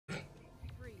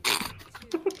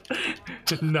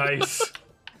Nice.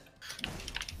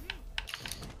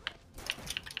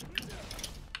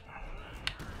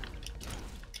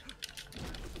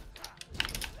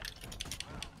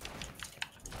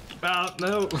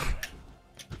 No.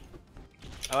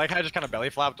 I like how I just kind of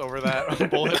belly flapped over that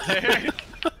bullet there.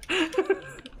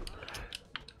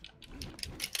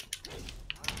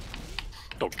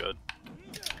 Oh, good.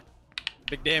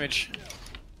 Big damage.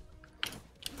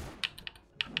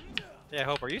 Yeah,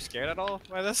 Hope, are you scared at all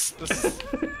by this? This is...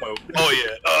 Oh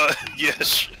yeah.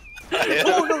 Yes. Yeah.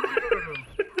 Oh, no.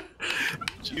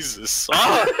 Jesus.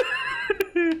 Ah!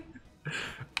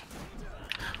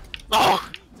 Oh!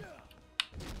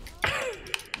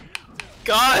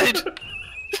 God!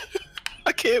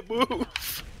 I can't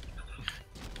move!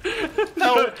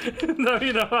 No. No,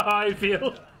 you know how I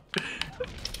feel.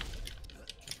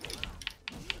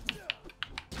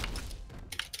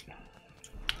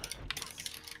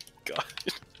 God.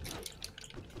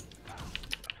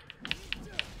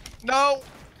 No!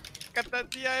 Got that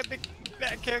DI big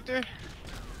bad character.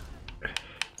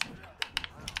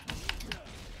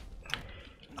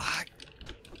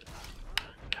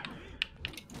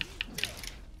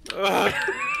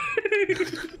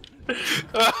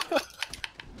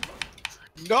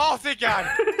 No, thank God!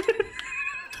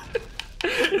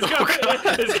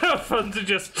 It's kind of fun to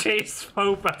just chase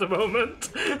Hope at the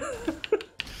moment.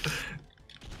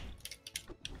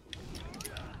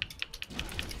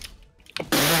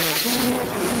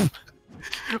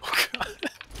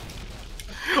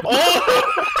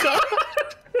 Oh God!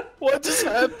 What just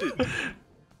happened?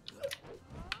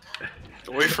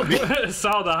 Away from me.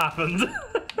 Saw that happened.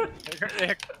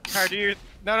 Car, do you...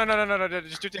 No,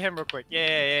 just do it to him real quick.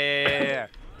 Yeah.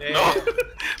 No!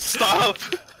 Stop!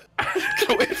 Get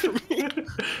away from me!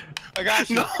 I got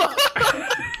you. No!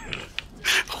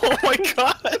 Oh my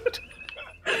God!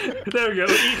 There we go,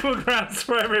 equal grants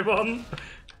for everyone.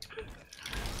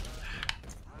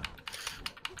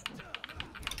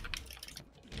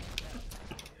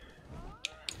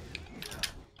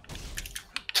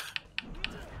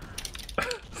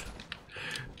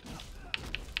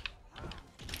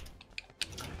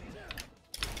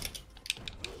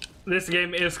 This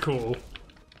game is cool.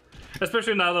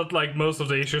 Especially now that, like, most of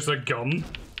the issues are gone.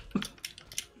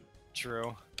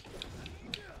 True.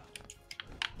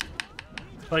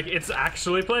 Like, it's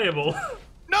actually playable.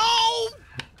 No!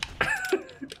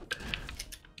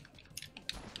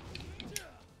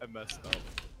 I messed up.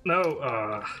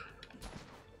 No,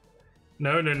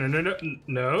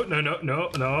 No.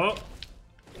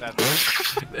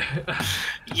 That's...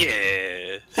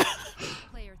 Yeah!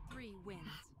 Player 3 wins.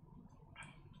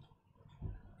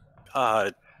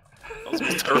 God. That was the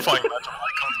most terrifying match of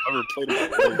Icons I've ever played in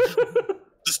my life.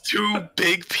 Just two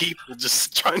big people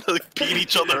just trying to like, beat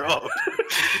each other up.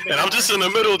 And I'm just in the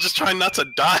middle just trying not to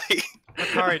die.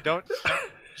 Sorry, don't...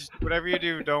 Just, whatever you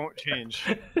do, don't change.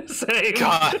 Same.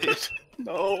 God.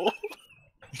 No.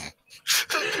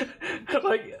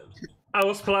 Like, I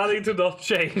was planning to not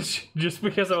change, just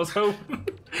because I was hoping.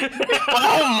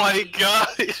 Oh my God.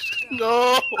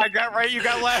 No. I got right, you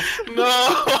got left.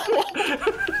 No.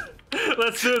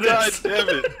 Let's do God this. damn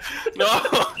it. No.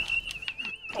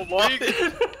 Come on.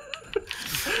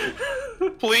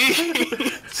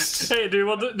 Please. Hey, do you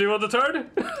want the turn?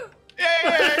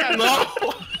 Yeah. No.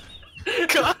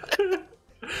 God.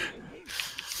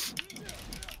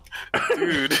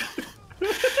 Dude.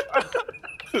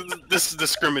 This is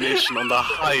discrimination on the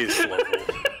highest level.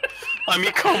 I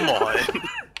mean, come on.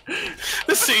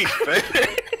 This ain't fair.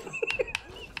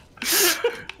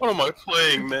 What am I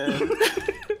playing, man?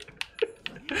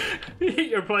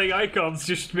 You're playing Icons,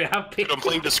 you should be happy. I'm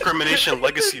playing Discrimination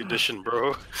Legacy Edition,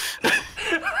 bro. Wait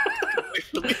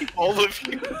for me, all of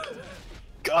you.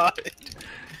 God.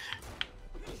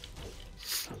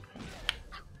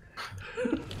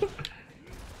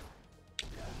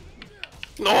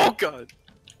 No, God.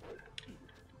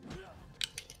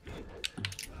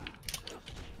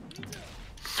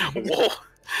 Whoa.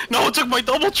 No, it took my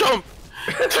double jump.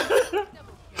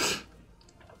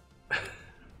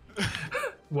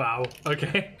 Wow,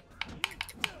 okay.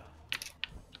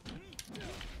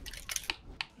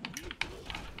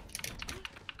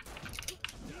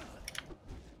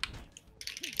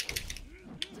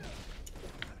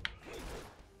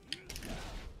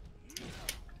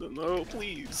 No,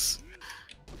 please.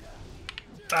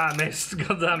 Ah, missed.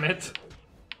 God damn it.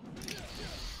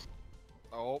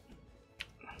 Oh.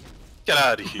 Get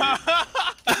out of here.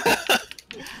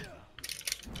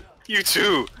 You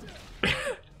too.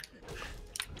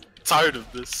 Tired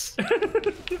of this.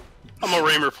 I'm a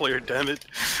Raymer player, damn it.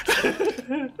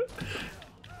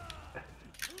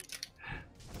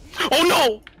 Oh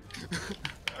no!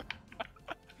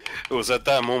 It was at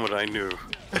that moment I knew.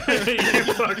 You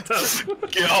fucked up.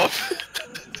 Get off!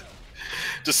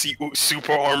 Just see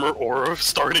super armor aura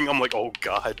starting. I'm like, oh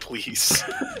god, please.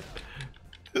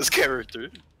 This character.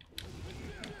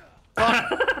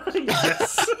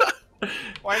 Yes.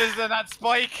 Why does that not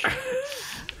spike?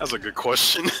 That's a good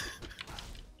question.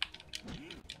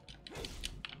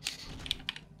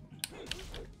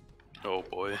 Oh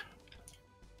boy.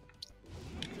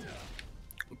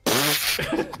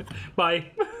 Bye.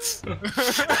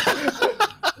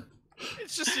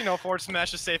 It's just, you know, forward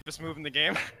smash the safest move in the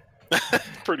game.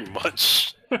 Pretty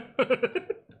much.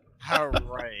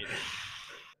 Alright.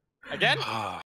 Again?